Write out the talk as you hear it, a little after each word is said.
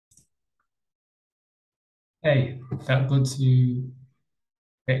Hey, felt good to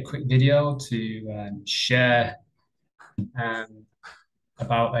make a quick video to share um,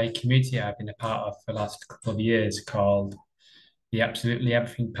 about a community I've been a part of for the last couple of years called the Absolutely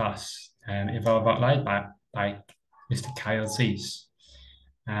Everything Pass, Evolve Out Loud by Mr. Kyle Cease.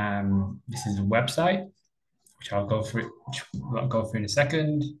 This is a website which I'll go through in a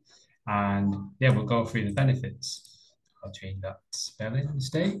second, and yeah, we'll go through the benefits. I'll change that spelling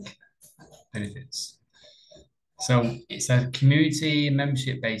mistake. Benefits. So it's a community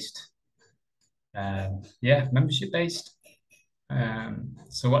membership based. Membership based.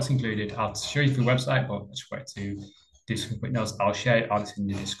 So what's included? I'll show you through the website, but I just wanted to do some quick notes. I'll share it all in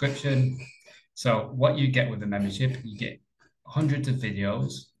the description. So what you get with the membership, you get hundreds of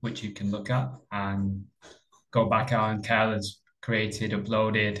videos which you can look at and go back on. Kyle has created,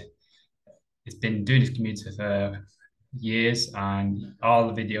 uploaded. It's been doing this community for years, and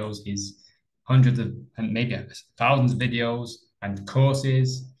all the videos is hundreds of and maybe thousands of videos and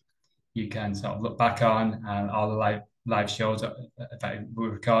courses you can sort of look back on, and all the live shows that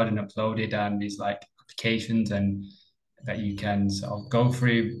were recorded and uploaded, and these like applications and that you can sort of go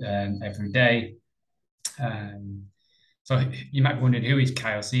through every day. Um, so you might be wondering who is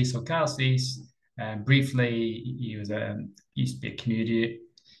Kyle Cease. So Kyle Cease, briefly, he used to be a comedian.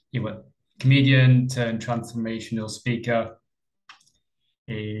 He was comedian turned transformational speaker.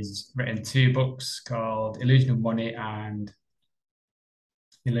 He's written two books called Illusion of Money and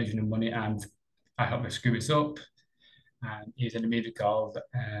I Hope I Screw This Up. And he was in a movie called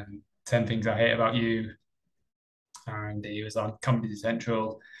 10 Things I Hate About You. And he was on Comedy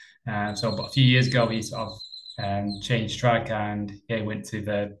Central. So about a few years ago, he sort of changed track and yeah, he went to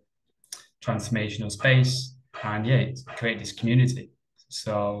the transformational space and yeah, it's created this community.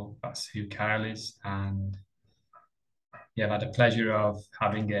 So that's who Kyle is. And yeah, I've had the pleasure of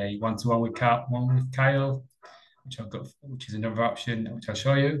having a one-to-one with Kyle, which is another option, which I'll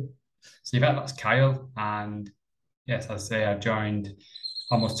show you. So yeah, that's Kyle. And yes, as I say, I joined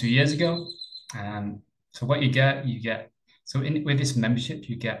almost 2 years ago. So what you get, so with this membership,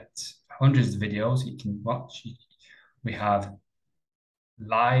 you get hundreds of videos you can watch. We have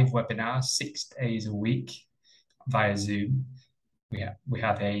live webinars 6 days a week via Zoom. We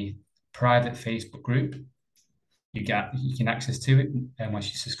have a private Facebook group. You can access to it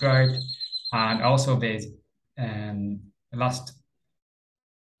once you subscribe. And also there's the last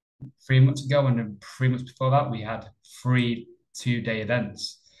 3 months ago and then 3 months before that, we had free 2 day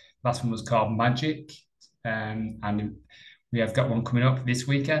events. Last one was called Magic, and we have got one coming up this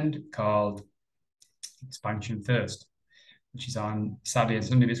weekend called Expansion First, which is on Saturday and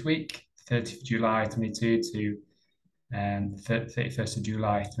Sunday this week, 30th of July 22 to 31st of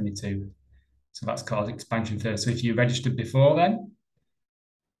July 22. So that's called Expansion First. So if you registered before then,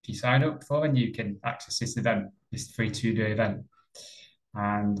 if you sign up before then, you can access this event, this free 2 day event.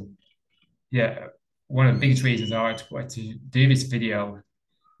 And yeah, one of the biggest reasons I wanted to do this video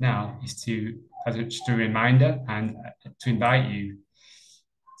now is just a reminder and to invite you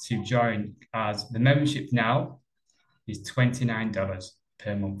to join as the membership now is $29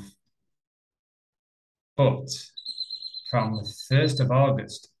 per month. But from the 1st of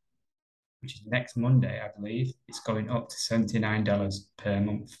August, which is next Monday, I believe, it's going up to $79 per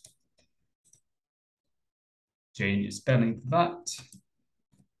month. Change the spelling for that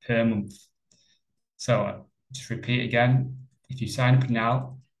per month. So just repeat again. If you sign up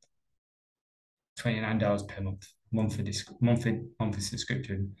now, $29 per monthly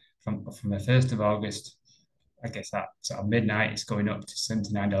subscription from the 1st of August. I guess that sort of midnight is going up to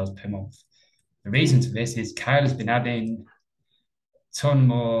 $79 per month. The reason for this is Kyle has been adding a ton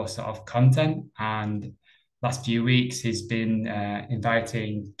more sort of content, and last few weeks he's been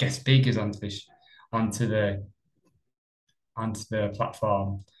inviting guest speakers onto the onto the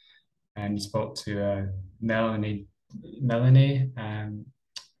platform, and he spoke to Melanie, Melanie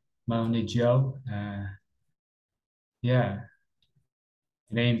Joe. Yeah,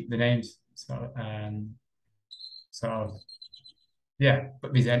 the names sort of yeah,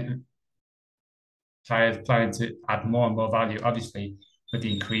 but these trying to add more and more value, obviously, with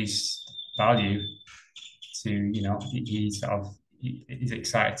the increased value to, he's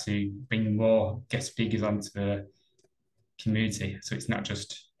excited to bring more guest speakers onto the community. So it's not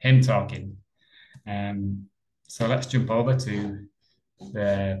just him talking. So let's jump over to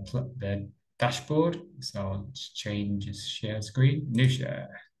the dashboard. So let's change his share screen, new share,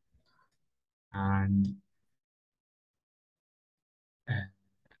 and uh,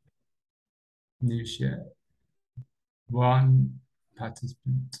 new share. One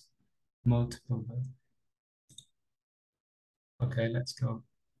participant, multiple. Okay, let's go.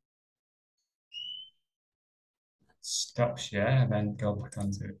 stop share and then go back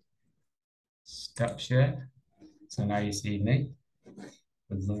onto stop share. So now you see me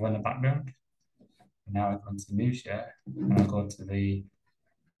with the in the background. And now I go to new share and I'll go to the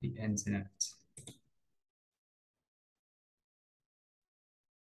internet.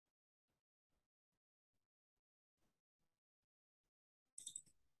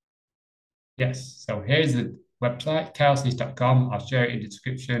 Yes, so here's the website, kelsey's.com. I'll share it in the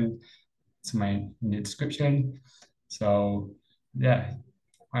description. In the description. So yeah,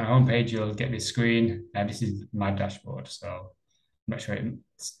 on our homepage you'll get this screen, and this is my dashboard. So I'm not sure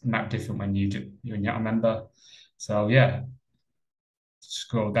it's not different when you're not a member. So yeah,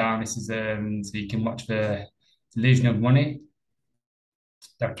 scroll down. This is so you can watch the Illusion of Money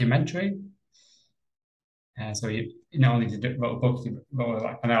documentary. So you not only did wrote a book, he wrote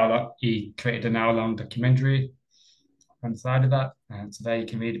like an hour long, he created an hour-long documentary on the side of that. And so there you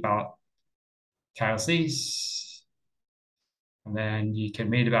can read about Kyle Cease, and then you can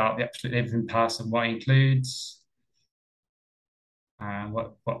read about the Absolute Living Pass and what it includes, and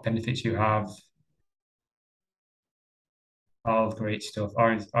what benefits you have. All great stuff.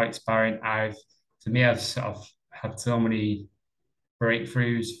 Are inspiring. To me, I've sort of had so many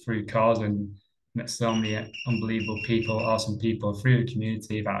breakthroughs through cause and met so many unbelievable people, awesome people through the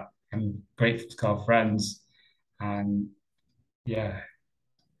community that I'm grateful to call friends. And yeah,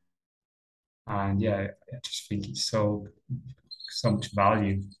 I just think it's so much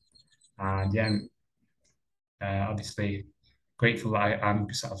value. And yeah, obviously grateful that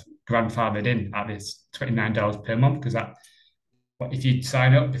I'm sort of grandfathered in at this $29 per month because that if you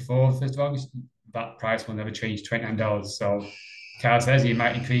sign up before the 1st of August, that price will never change, $29. So Carl says he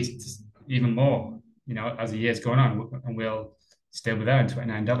might increase it even more, as the year's going on, and we'll still be there at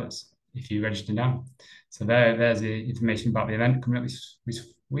 $29 if you register now. So there's the information about the event coming up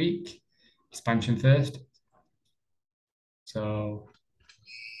this week, expansion first. So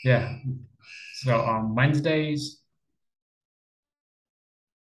yeah, so on Wednesdays,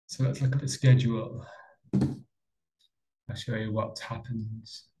 so let's look at the schedule. I'll show you what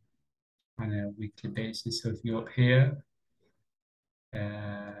happens on a weekly basis. So if you're up here,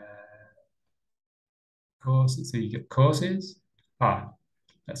 courses, so you get courses.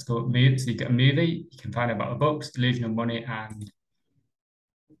 Let's go move. So you get a movie. You can find out about the books, Illusion of Money, and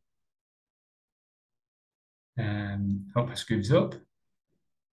Hope I Screws Up.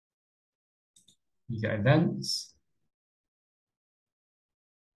 You get events,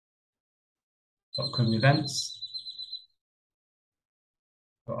 upcoming events.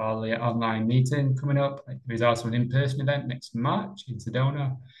 Got all the online meeting coming up. There's also an in-person event next March in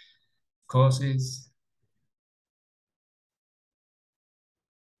Sedona. Courses,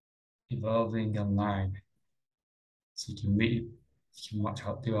 evolving online. So you can watch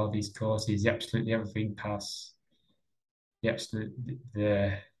how to do all these courses, the Absolutely Everything Pass,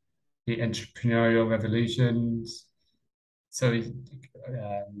 the entrepreneurial revolutions. So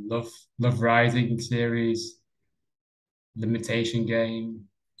Love Rising series, Limitation Game,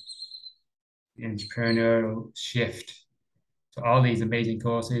 the Entrepreneurial Shift. So all these amazing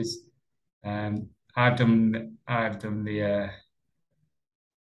courses. I've done the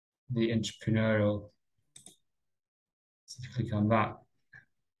entrepreneurial. So if you click on that,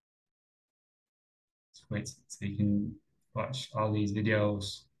 so you can watch all these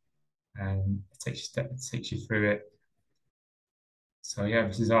videos, and it takes you through it. So yeah,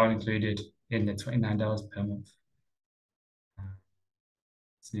 this is all included in the $29 per month.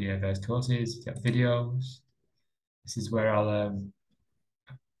 So yeah, there's courses, you get videos. This is where I'll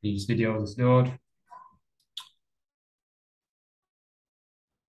these videos stored.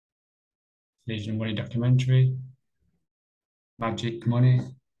 Vision Money documentary, Magic Money.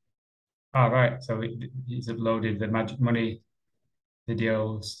 All right, so he's uploaded the Magic Money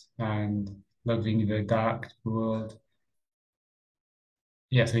videos and Loving the Dark World.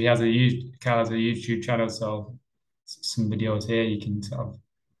 Yeah, so Carl has a YouTube channel, so some videos here you can sort of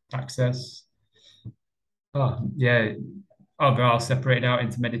access. Oh, yeah. Oh, they're all separated out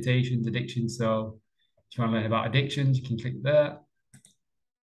into meditations, addictions. So if you want to learn about addictions, you can click there.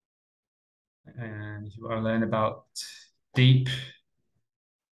 And if you want to learn about deep,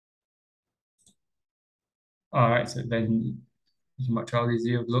 all right, so then you can watch all these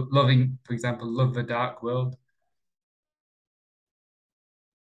videos. Loving, for example, Love the Dark World.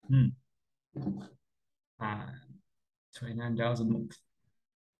 And $29 a month.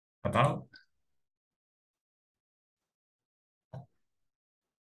 About.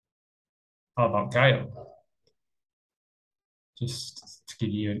 How about Kyle? Just to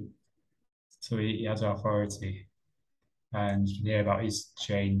give you, so he has authority, and you can hear about his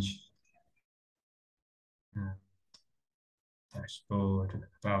change. dashboard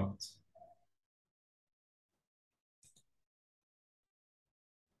about.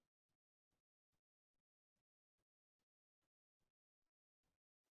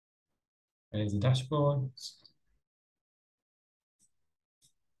 There's the dashboard.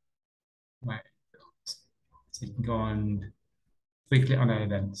 Right. So you can go on weekly on our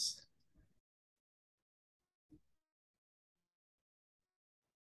events.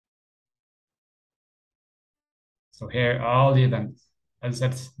 So here are all the events. As I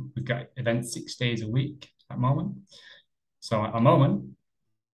said, we've got events 6 days a week at the moment. So at the moment,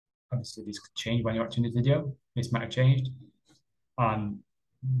 obviously this could change when you're watching this video. This might have changed. On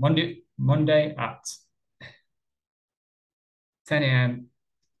Monday at 10 a.m.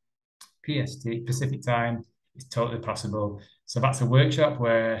 PST, Pacific time, is totally possible. So that's a workshop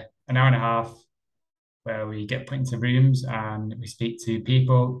where an hour and a half where we get put into rooms and we speak to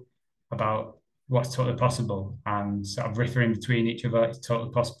people about what's totally possible and sort of riffing between each other. It's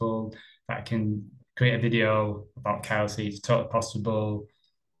totally possible that I can create a video about Kelsey. It's totally possible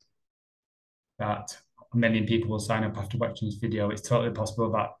that a million people will sign up after watching this video. It's totally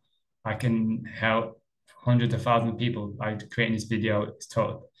possible that I can help hundreds of thousands of people by creating this video. It's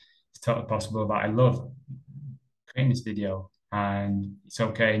totally possible that I love creating this video, and it's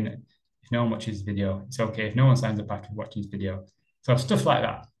okay if no one watches this video. It's okay if no one signs up after watching this video. So stuff like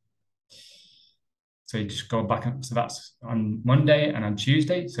that. So you just go back. So that's on Monday and on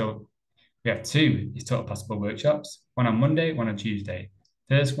Tuesday. So we have two It's Total Possible workshops, one on Monday, one on Tuesday.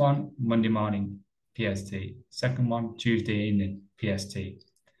 First one, Monday morning, PST. Second one, Tuesday evening, PST.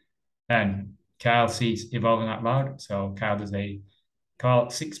 Then Kyle sees Evolving Out Loud. So Kyle does a call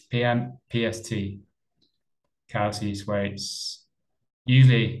at 6 p.m. PST. Kyle sees where it's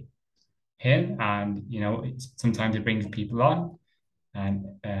usually him, and sometimes it brings people on, and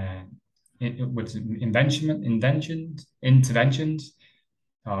with interventions.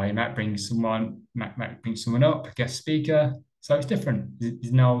 Or he might bring someone up, guest speaker. So it's different.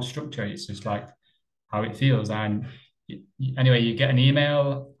 There's no structure. It's just like how it feels. And anyway, you get an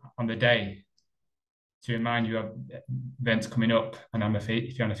email on the day to remind you of events coming up. And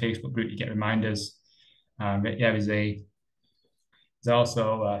if you're on a Facebook group, you get reminders. But yeah, there's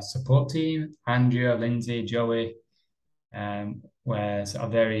also a support team, Andrea, Lindsay, Joey, where sort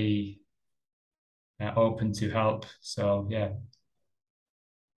of very open to help. So yeah.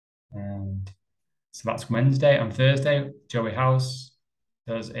 And so that's Wednesday. On Thursday, Joey House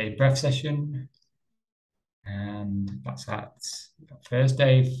does a breath session. And that's at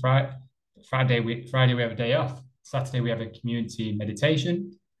Thursday. Friday we have a day off. Saturday we have a community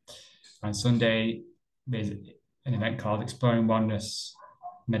meditation. And Sunday there's an event called Exploring Oneness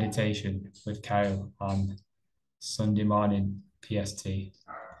Meditation with Kyle on Sunday morning PST.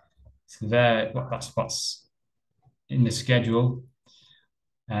 So that's what's in the schedule.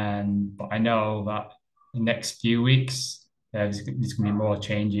 But I know that the next few weeks there's going to be more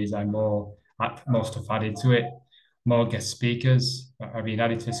changes and more stuff added to it, more guest speakers are being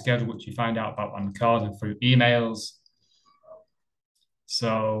added to the schedule, which you find out about on calls and through emails.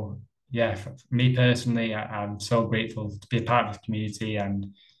 So yeah, for me personally, I'm so grateful to be a part of this community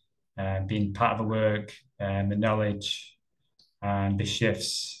and being part of the work and the knowledge and the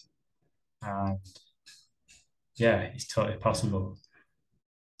shifts. And yeah, it's totally possible.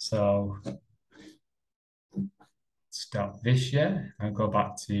 So stop this year and go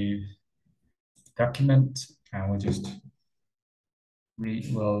back to document, and we'll just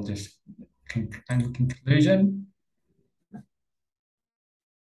conclusion.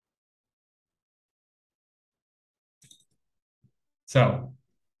 So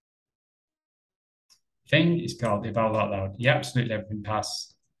thing is called Evolve Out Loud. You absolutely everything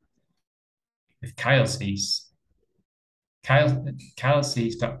pass with Kyle Cease.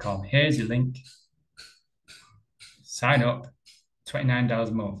 KyleCease.com. Here's your link. Sign up, $29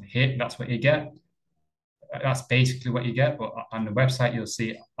 a month. Here, that's what you get. That's basically what you get, but on the website you'll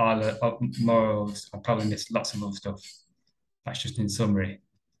see all the morals. I probably missed lots of other stuff. That's just in summary.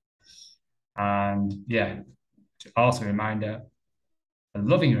 And yeah, also a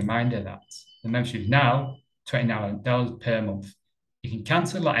loving reminder that the membership is now $29 per month. You can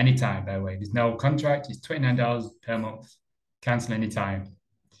cancel at any time, by the way. There's no contract. It's $29 per month. Cancel any time.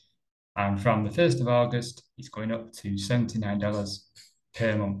 And from the 1st of August, it's going up to $79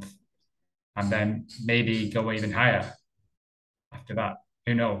 per month. And then maybe go even higher after that.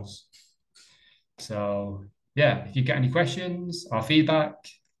 Who knows? So yeah, if you get any questions or feedback,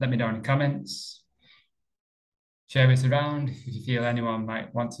 let me know in the comments. Share this around if you feel anyone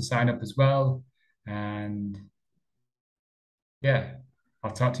might want to sign up as well. And yeah,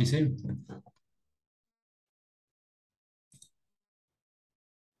 I'll talk to you soon.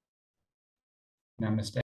 Namaste.